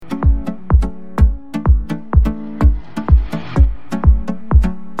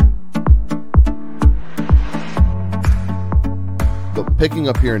picking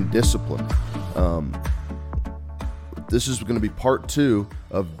up here in discipline. This is going to be part 2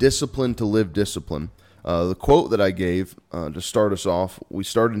 of Discipline to Live Discipline. The quote that I gave to start us off, we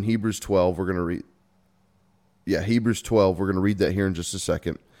started in Hebrews 12. We're going to read, Hebrews 12. We're going to read that here in just a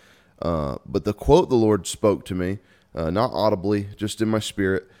second. But the quote the Lord spoke to me, not audibly, just in my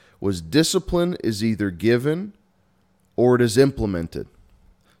spirit, was discipline is either given or it is implemented.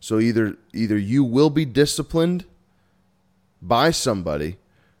 So either you will be disciplined by somebody,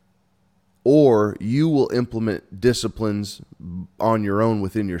 or you will implement disciplines on your own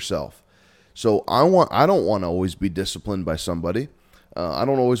within yourself. So I don't want to always be disciplined by somebody. I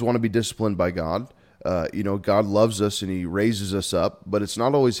don't always want to be disciplined by God. God loves us and He raises us up, but it's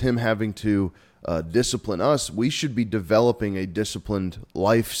not always Him having to discipline us. We should be developing a disciplined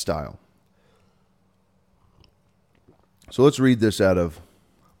lifestyle. So let's read this out of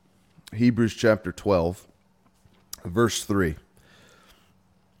Hebrews chapter 12, verse 3.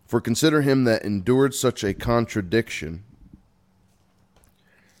 For consider him that endured such a contradiction.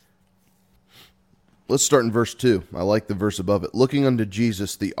 Let's start in verse 2. I like the verse above it. Looking unto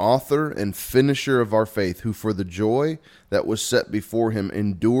Jesus, the author and finisher of our faith, who for the joy that was set before him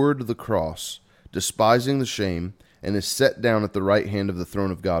endured the cross, despising the shame, and is set down at the right hand of the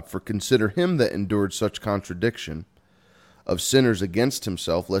throne of God. For consider him that endured such contradiction of sinners against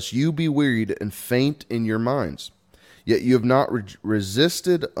himself, lest you be wearied and faint in your minds. Yet you have not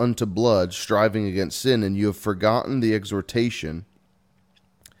resisted unto blood, striving against sin, and you have forgotten the exhortation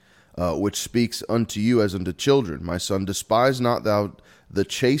which speaks unto you as unto children. My son, despise not thou the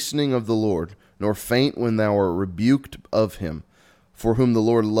chastening of the Lord, nor faint when thou art rebuked of him. For whom the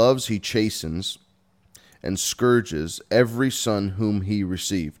Lord loves, he chastens and scourges every son whom he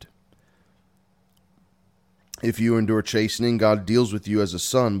received. If you endure chastening, God deals with you as a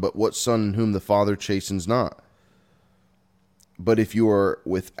son, but what son in whom the Father chastens not? But if you are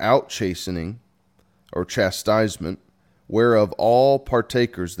without chastening or chastisement, whereof all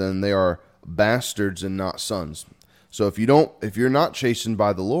partakers, then they are bastards and not sons. So if you're not chastened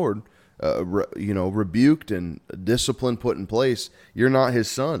by the Lord, rebuked and discipline put in place, you're not his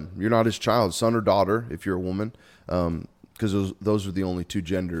son. You're not his child, son or daughter, if you're a woman, because those are the only two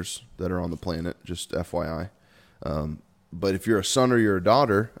genders that are on the planet, just FYI. But if you're a son or you're a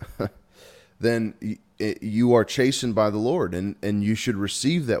daughter, then you are chastened by the Lord, and you should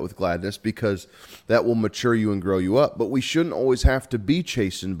receive that with gladness, because that will mature you and grow you up. But we shouldn't always have to be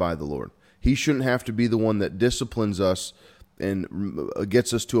chastened by the Lord. He shouldn't have to be the one that disciplines us and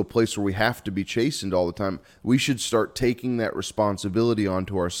gets us to a place where we have to be chastened all the time. We should start taking that responsibility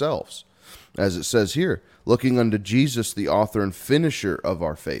onto ourselves. As it says here, looking unto Jesus, the author and finisher of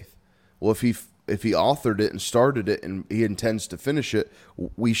our faith. Well, if he authored it and started it and he intends to finish it,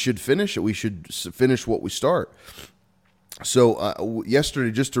 we should finish it. We should finish what we start. So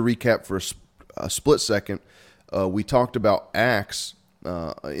yesterday, just to recap for a split second, we talked about Acts,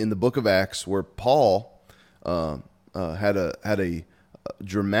 in the book of Acts, where Paul had a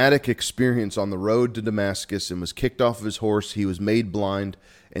dramatic experience on the road to Damascus and was kicked off of his horse. He was made blind,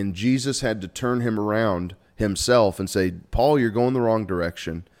 and Jesus had to turn him around himself and say, Paul, you're going the wrong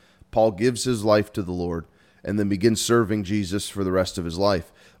direction. Paul gives his life to the Lord and then begins serving Jesus for the rest of his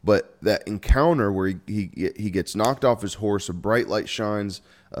life. But that encounter where he gets knocked off his horse, a bright light shines,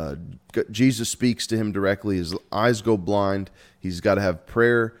 Jesus speaks to him directly, his eyes go blind, he's got to have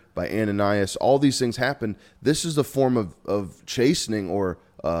prayer by Ananias. All these things happen. This is a form of chastening, or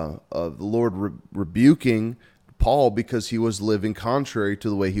of the Lord rebuking Paul because he was living contrary to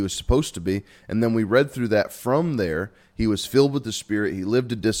the way he was supposed to be. And then we read through that from there. He was filled with the Spirit. He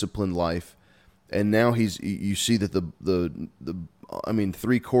lived a disciplined life. And now you see that the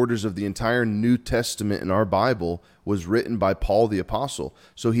 3/4 of the entire New Testament in our Bible was written by Paul the Apostle.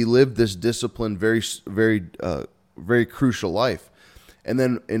 So he lived this disciplined, very, very, very crucial life. And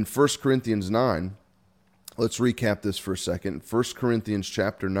then in 1 Corinthians 9, let's recap this for a second. 1 Corinthians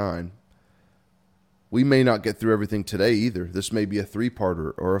chapter 9. We may not get through everything today either. This may be a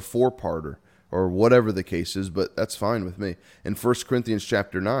 3-parter or a 4-parter or whatever the case is, but that's fine with me. In 1 Corinthians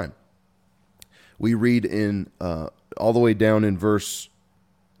chapter 9, we read in all the way down in verse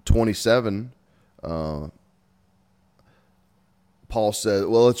 27, Paul says,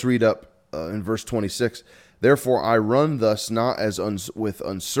 well, let's read up in verse 26. Therefore I run thus not as with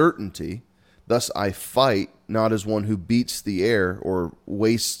uncertainty, thus I fight not as one who beats the air or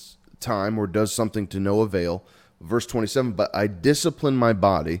wastes time or does something to no avail. Verse 27, but I discipline my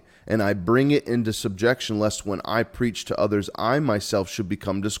body and I bring it into subjection, lest when I preach to others, I myself should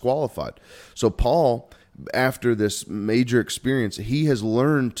become disqualified. So Paul, after this major experience, he has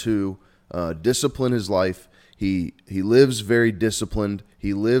learned to discipline his life. He lives very disciplined.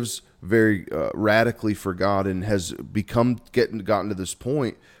 He lives very radically for God, and has gotten to this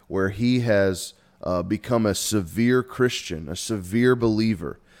point where he has become a severe Christian, a severe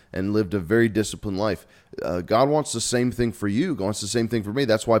believer, and lived a very disciplined life. God wants the same thing for you. God wants the same thing for me.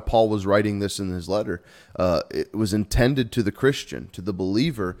 That's why Paul was writing this in his letter. It was intended to the Christian, to the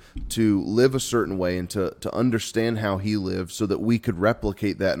believer, to live a certain way and to understand how he lived, so that we could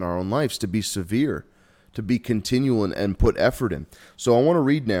replicate that in our own lives, to be severe, to be continual, and put effort in. So I want to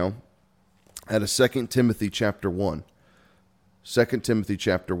read now out of 2 Timothy chapter 1. 2 Timothy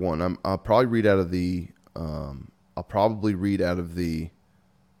chapter 1. I'll probably read out of the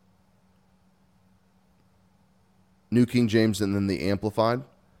New King James and then the Amplified.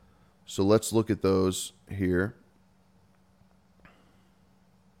 So let's look at those here.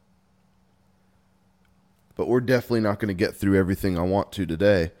 But we're definitely not going to get through everything I want to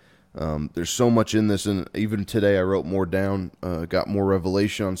today. There's so much in this, and even today I wrote more down, got more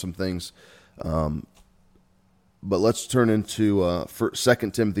revelation on some things. But let's turn into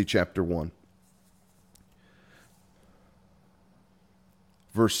 2 Timothy chapter 1,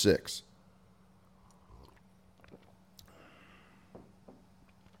 verse 6.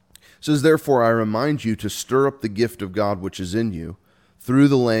 It says, "Therefore I remind you to stir up the gift of God which is in you through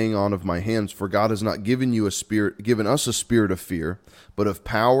the laying on of my hands. For God has not given us a spirit of fear, but of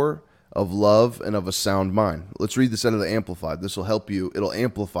power, of love, and of a sound mind." Let's read this out of the Amplified. This will help you. It'll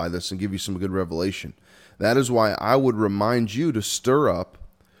amplify this and give you some good revelation. "That is why I would remind you to stir up,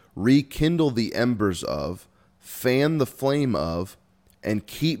 rekindle the embers of, fan the flame of, and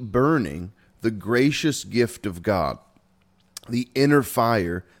keep burning the gracious gift of God, the inner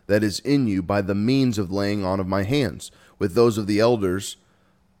fire that is in you by the means of laying on of my hands, with those of the elders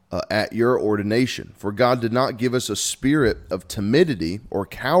at your ordination. For God did not give us a spirit of timidity or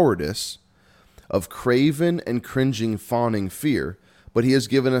cowardice, of craven and cringing fawning fear, but he has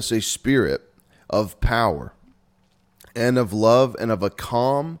given us a spirit of power and of love and of a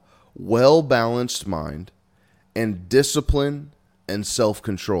calm, well-balanced mind and discipline and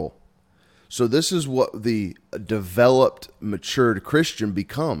self-control." So this is what the developed, matured Christian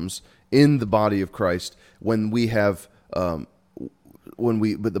becomes in the body of Christ when we have, but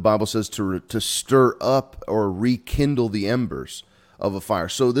the Bible says to stir up or rekindle the embers of a fire.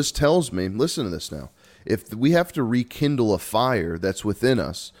 So this tells me, listen to this now, if we have to rekindle a fire that's within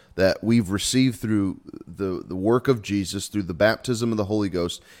us, that we've received through the work of Jesus, through the baptism of the Holy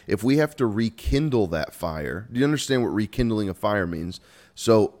Ghost, if we have to rekindle that fire, do you understand what rekindling a fire means?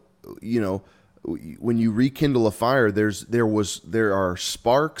 So, when you rekindle a fire, there are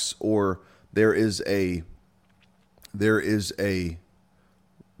sparks, or there is a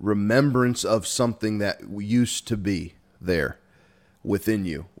remembrance of something that used to be there within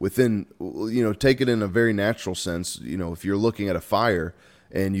you. Take it in a very natural sense. If you're looking at a fire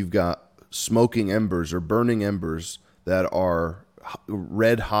and you've got smoking embers or burning embers that are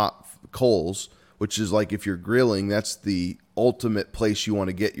red hot coals, which is like if you're grilling, that's the ultimate place you want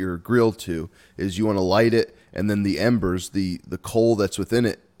to get your grill to, is you want to light it, and then the embers, the coal that's within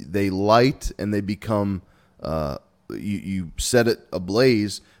it, they light and they become, you set it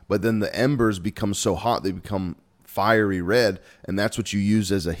ablaze, but then the embers become so hot they become fiery red, and that's what you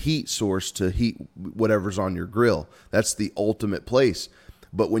use as a heat source to heat whatever's on your grill. That's the ultimate place.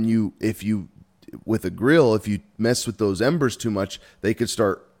 But with a grill, if you mess with those embers too much, they could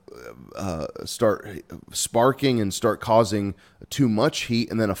start sparking and start causing too much heat,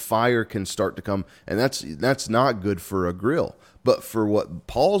 and then a fire can start to come, and that's not good for a grill. But for what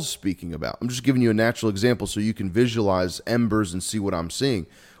Paul's speaking about, I'm just giving you a natural example so you can visualize embers and see what I'm seeing.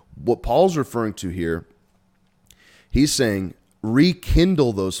 What Paul's referring to here, he's saying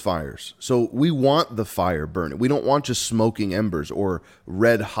rekindle those fires. So we want the fire burning. We don't want just smoking embers or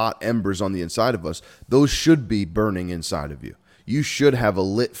red hot embers on the inside of us. Those should be burning inside of you. You should have a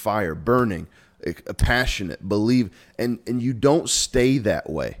lit fire burning, a passionate, believe, and you don't stay that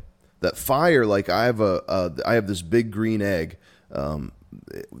way. That fire, like I have this big green egg.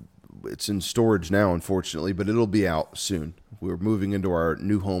 It's in storage now, unfortunately, but it'll be out soon. We're moving into our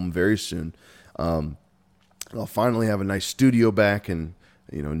new home very soon. I'll finally have a nice studio back, and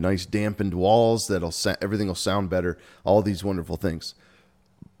nice dampened walls everything will sound better. All these wonderful things.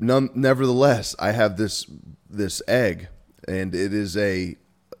 Nevertheless, I have this egg. And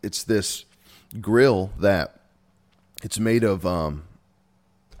it's this grill that it's made of, I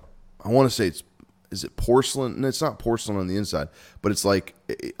want to say is it porcelain? And it's not porcelain on the inside, but it's like,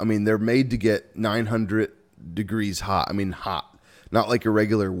 they're made to get 900 degrees hot. Hot, not like a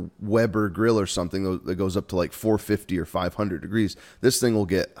regular Weber grill or something that goes up to like 450 or 500 degrees. This thing will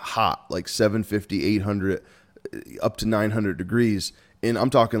get hot, like 750, 800. up to 900 degrees. And I'm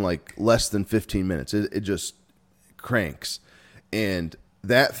talking like less than 15 minutes. It just cranks. And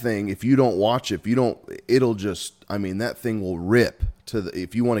that thing, if you don't watch it, it'll just, I mean, that thing will rip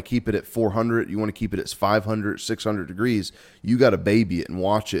if you want to keep it at 400, you want to keep it at 500, 600 degrees, you got to baby it and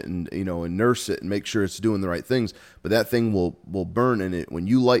watch it and, and nurse it and make sure it's doing the right things. But that thing will burn in it. When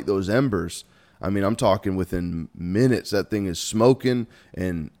you light those embers, I mean, I'm talking within minutes, that thing is smoking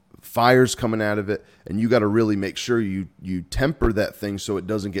and fire's coming out of it. And you got to really make sure you temper that thing so it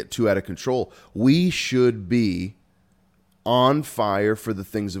doesn't get too out of control. We should be on fire for the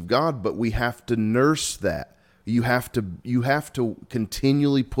things of God, but we have to nurse that. You have to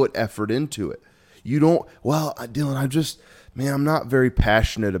continually put effort into it. You don't, well, Dylan, I'm not very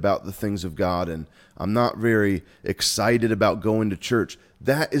passionate about the things of God, and I'm not very excited about going to church.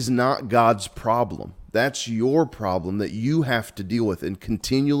 That is not God's problem. That's your problem that you have to deal with and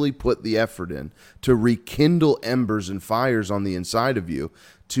continually put the effort in to rekindle embers and fires on the inside of you,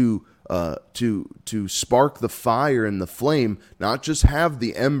 to spark the fire and the flame, not just have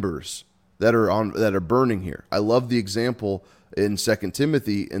the embers that are burning here. I love the example in 2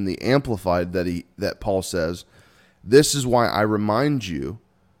 Timothy in the Amplified that Paul says, "This is why I remind you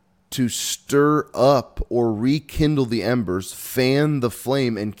to stir up or rekindle the embers, fan the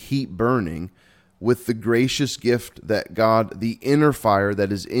flame, and keep burning with the gracious gift that God, the inner fire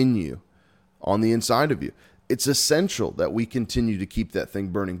that is in you, on the inside of you." It's essential that we continue to keep that thing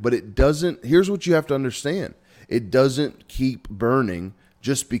burning, but it doesn't. Here's what you have to understand: it doesn't keep burning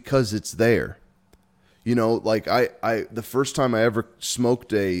just because it's there. Like the first time I ever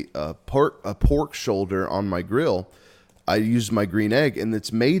smoked a pork shoulder on my grill, I used my green egg, and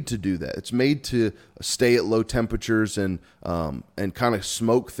it's made to do that. It's made to stay at low temperatures and kind of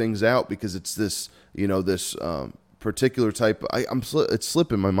smoke things out, because it's this particular type. It's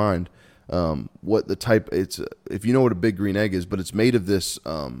slipping my mind what the type. It's if you know what a big green egg is, but it's made of this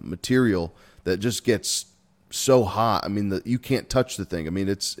material that just gets so hot. I mean, you can't touch the thing. I mean,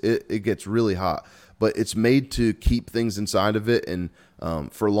 it gets really hot, but it's made to keep things inside of it and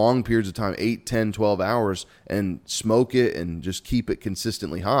for long periods of time, 8, 10, 12 hours, and smoke it and just keep it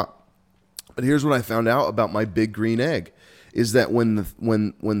consistently hot. But here's what I found out about my big green egg is that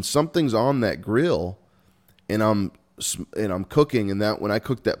when something's on that grill and I'm cooking, and that when I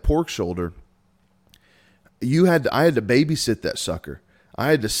cooked that pork shoulder, I had to babysit that sucker. I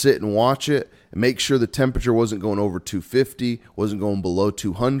had to sit and watch it and make sure the temperature wasn't going over 250, wasn't going below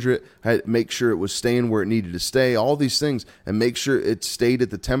 200. I had to make sure it was staying where it needed to stay, all these things, and make sure it stayed at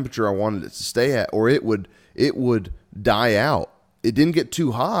the temperature I wanted it to stay at, or it would die out. It didn't get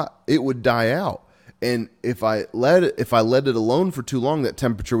too hot, it would die out. And if I let it alone for too long, that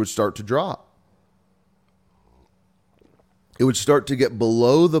temperature would start to drop. It would start to get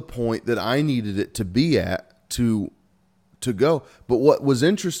below the point that I needed it to be at to go. But what was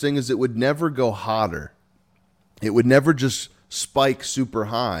interesting is it would never go hotter. It would never just spike super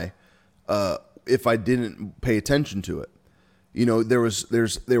high if I didn't pay attention to it.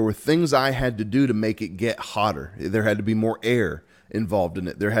 There were things I had to do to make it get hotter. There had to be more air involved in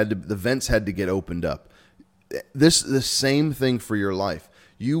it. The vents had to get opened up. The same thing for your life.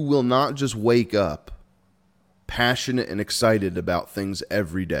 You will not just wake up passionate and excited about things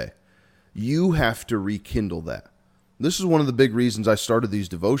every day. You have to rekindle that. This is one of the big reasons I started these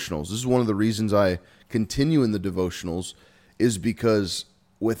devotionals. This is one of the reasons I continue in the devotionals, is because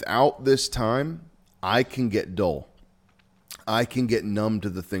without this time, I can get dull. I can get numb to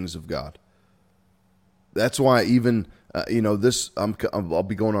the things of God. That's why even, I'll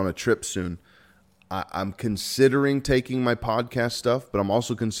be going on a trip soon. I'm considering taking my podcast stuff, but I'm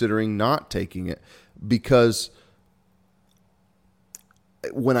also considering not taking it, because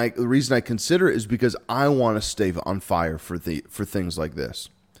the reason I consider it is because I want to stay on fire for things like this.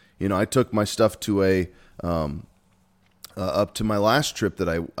 I took my stuff to up to my last trip that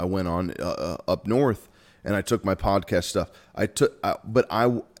I went on up north, and I took my podcast stuff. But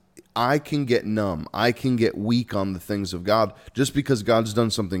I can get numb. I can get weak on the things of God. Just because God's done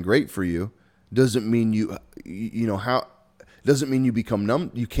something great for you doesn't mean doesn't mean you become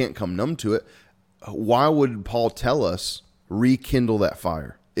numb. You can't come numb to it. Why would Paul tell us rekindle that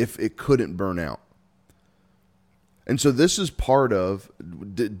fire if it couldn't burn out? And so this is part of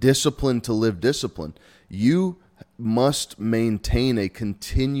discipline to live discipline. You must maintain a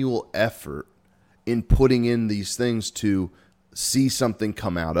continual effort in putting in these things to see something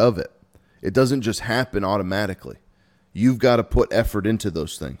come out of it. It doesn't just happen automatically. You've got to put effort into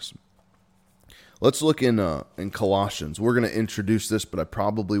those things. Let's look in Colossians. We're going to introduce this, but I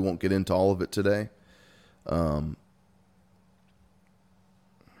probably won't get into all of it today.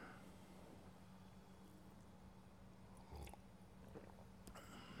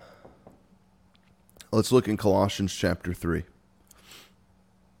 Let's look in Colossians chapter 3.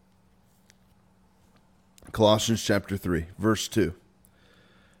 Colossians chapter 3, verse 2.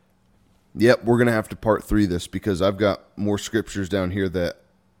 Yep, we're going to have to part 3 this because I've got more scriptures down here that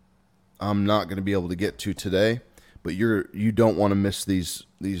I'm not going to be able to get to today, but you don't want to miss these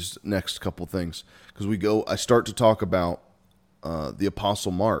next couple things because I start to talk about the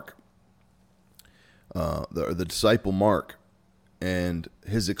apostle Mark, the disciple Mark, and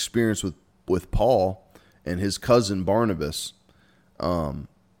his experience with Paul and his cousin Barnabas, and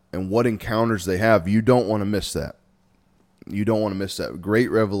what encounters they have. You don't want to miss that. You don't want to miss that. Great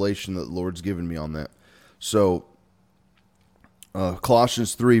revelation that the Lord's given me on that. So,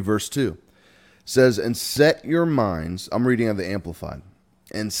 Colossians 3, verse 2 says, and set your minds, I'm reading out of the Amplified,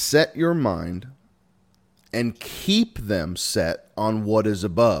 and set your mind and keep them set on what is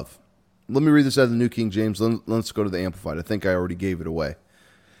above. Let me read this out of the New King James. Let's go to the Amplified. I think I already gave it away.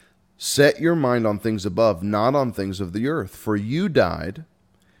 Set your mind on things above, not on things of the earth. For you died,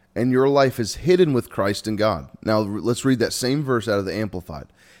 and your life is hidden with Christ in God. Now, let's read that same verse out of the Amplified.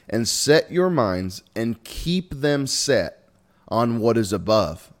 And set your minds and keep them set on what is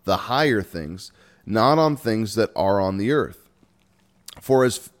above, the higher things, not on things that are on the earth. For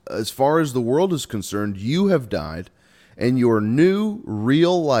as far as the world is concerned, you have died, and your new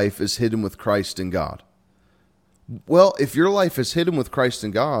real life is hidden with Christ in God. Well, if your life is hidden with Christ in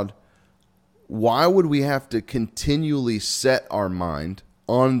God, why would we have to continually set our mind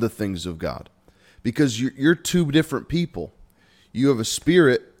on the things of God? Because you're two different people. You have a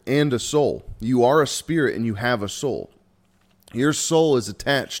spirit and a soul. You are a spirit and you have a soul. Your soul is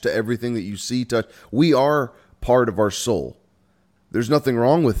attached to everything that you see, touch. We are part of our soul. There's nothing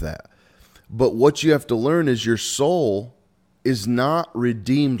wrong with that. But what you have to learn is your soul is not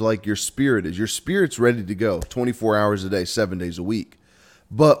redeemed like your spirit is. Your spirit's ready to go 24 hours a day, 7 days a week.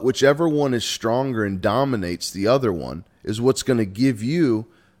 But whichever one is stronger and dominates the other one is what's going to give you,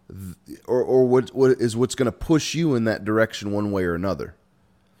 or what is what's going to push you in that direction one way or another.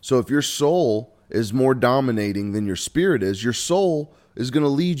 So if your soul is more dominating than your spirit is, your soul is going to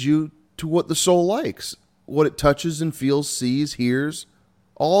lead you to what the soul likes, what it touches and feels, sees, hears,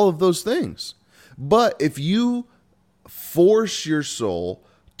 all of those things. But if you force your soul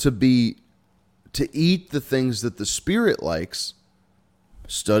to eat the things that the spirit likes,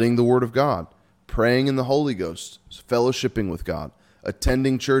 studying the Word of God, praying in the Holy Ghost, fellowshipping with God,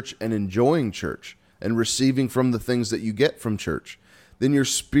 attending church and enjoying church, and receiving from the things that you get from church, then your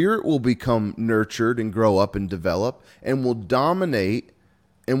spirit will become nurtured and grow up and develop and will dominate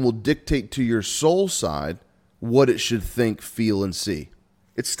and will dictate to your soul side what it should think, feel, and see.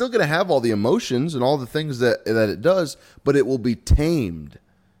 It's still going to have all the emotions and all the things that it does, but it will be tamed.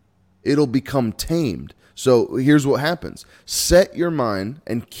 It'll become tamed. So here's what happens. Set your mind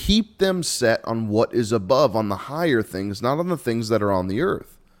and keep them set on what is above, on the higher things, not on the things that are on the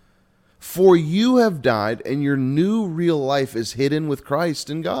earth. For you have died, and your new real life is hidden with Christ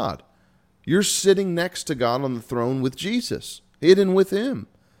in God. You're sitting next to God on the throne with Jesus, hidden with him.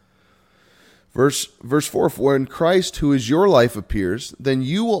 Verse 4, for when Christ, who is your life, appears, then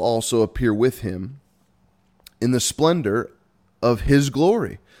you will also appear with him in the splendor of his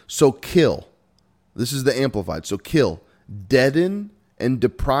glory. So kill. This is the Amplified. So kill, deaden, and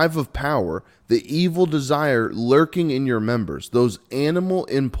deprive of power the evil desire lurking in your members, those animal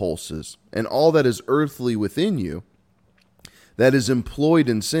impulses, and all that is earthly within you that is employed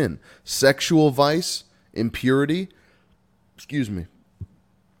in sin, sexual vice, impurity,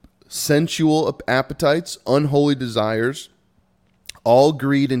 sensual appetites, unholy desires, all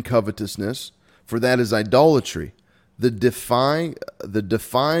greed and covetousness, for that is idolatry, the defying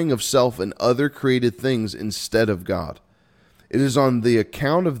of self and other created things instead of God. It is on the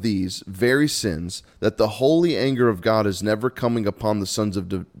account of these very sins that the holy anger of God is never coming upon the sons of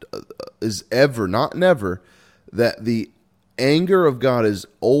that the anger of God is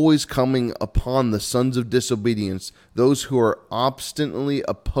always coming upon the sons of disobedience, those who are obstinately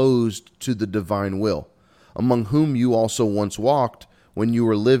opposed to the divine will, among whom you also once walked when you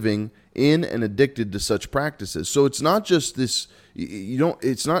were living in and addicted to such practices. So it's not just this,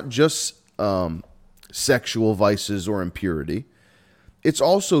 it's not just sexual vices or impurity. It's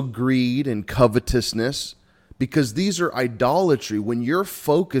also greed and covetousness, because these are idolatry. When your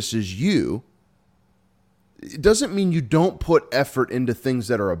focus is you, it doesn't mean you don't put effort into things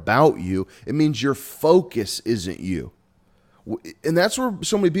that are about you. It means your focus isn't you. And that's where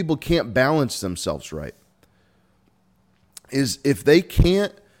so many people can't balance themselves right. Is if they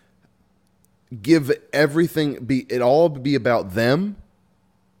can't give everything, it all be about them,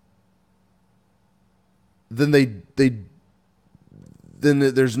 then then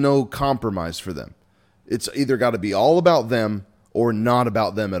there's no compromise for them. It's either got to be all about them or not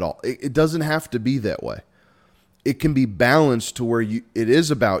about them at all. It doesn't have to be that way. It can be balanced to where it is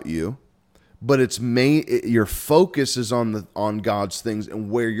about you, but your focus is on God's things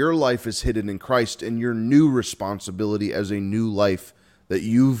and where your life is hidden in Christ and your new responsibility as a new life that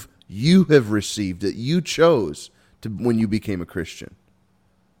you have received, that you chose when you became a Christian.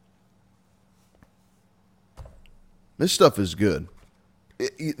 This stuff is good.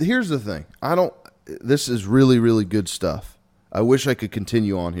 Here's the thing. This is really, really good stuff. I wish I could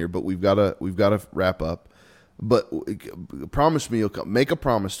continue on here, but we've got to wrap up. But promise me, make a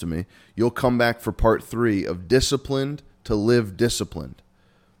promise to me. You'll come back for part 3 of Disciplined to Live Disciplined.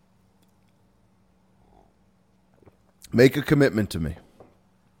 Make a commitment to me.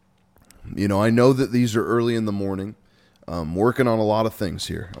 I know that these are early in the morning. I'm working on a lot of things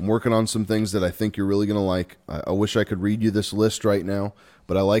here. I'm working on some things that I think you're really going to like. I wish I could read you this list right now,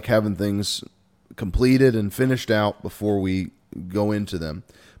 but I like having things completed and finished out before we go into them.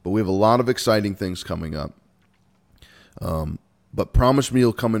 But we have a lot of exciting things coming up. But promise me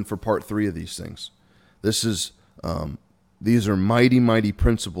you'll come in for part 3 of these things. These are mighty, mighty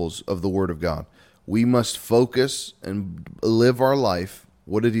principles of the Word of God. We must focus and live our life.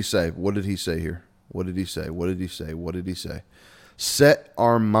 What did he say? What did he say here? What did he say? What did he say? What did he say? Set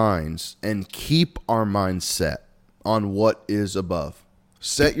our minds and keep our minds set on what is above.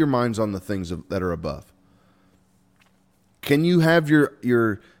 Set your minds on the things that are above. Can you have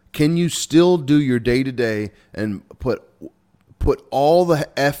can you still do your day-to-day and put all the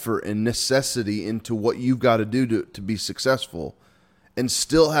effort and necessity into what you've got to do to be successful and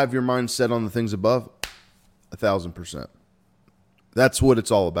still have your mind set on the things above? 1,000%. That's what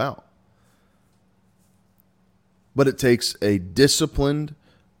it's all about. But it takes a disciplined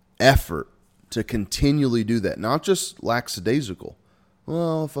effort to continually do that, not just lackadaisical.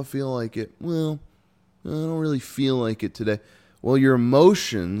 Well, if I feel like it, I don't really feel like it today. Well, your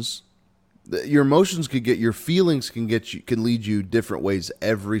emotions could get, your feelings can lead you different ways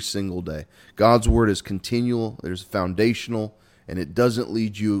every single day. God's word is continual, there's foundational, and it doesn't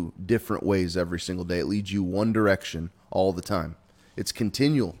lead you different ways every single day. It leads you one direction all the time. It's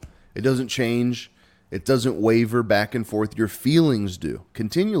continual. It doesn't change. It doesn't waver back and forth. Your feelings do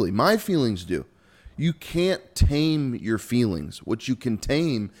continually. My feelings do. You can't tame your feelings. What you can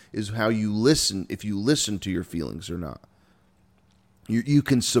tame is how you listen, if you listen to your feelings or not. You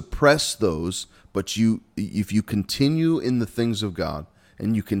can suppress those, but if you continue in the things of God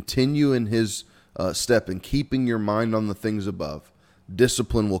and you continue in His step and keeping your mind on the things above,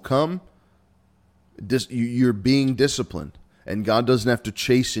 discipline will come. You're being disciplined, and God doesn't have to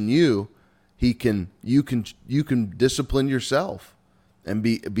chasten you. You can discipline yourself and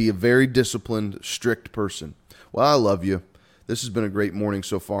be a very disciplined, strict person. Well, I love you. This has been a great morning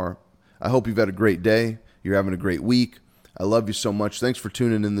so far. I hope you've had a great day. You're having a great week. I love you so much. Thanks for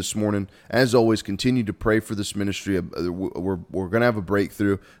tuning in this morning. As always, continue to pray for this ministry. We're going to have a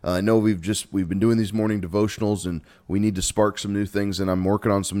breakthrough. I know we've been doing these morning devotionals, and we need to spark some new things, and I'm working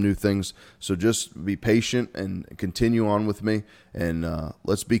on some new things. So just be patient and continue on with me, and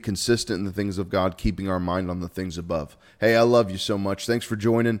let's be consistent in the things of God, keeping our mind on the things above. Hey, I love you so much. Thanks for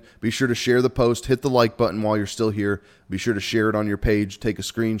joining. Be sure to share the post. Hit the like button while you're still here. Be sure to share it on your page. Take a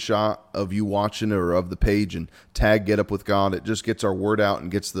screenshot of you watching or of the page and tag Get Up With God. It just gets our word out and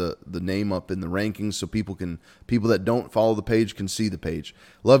gets the name up in the rankings so people that don't follow the page can see the page.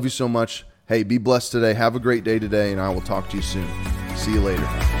 Love you so much. Hey, be blessed today. Have a great day today, and I will talk to you soon. See you later.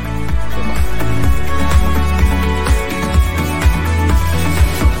 Bye-bye.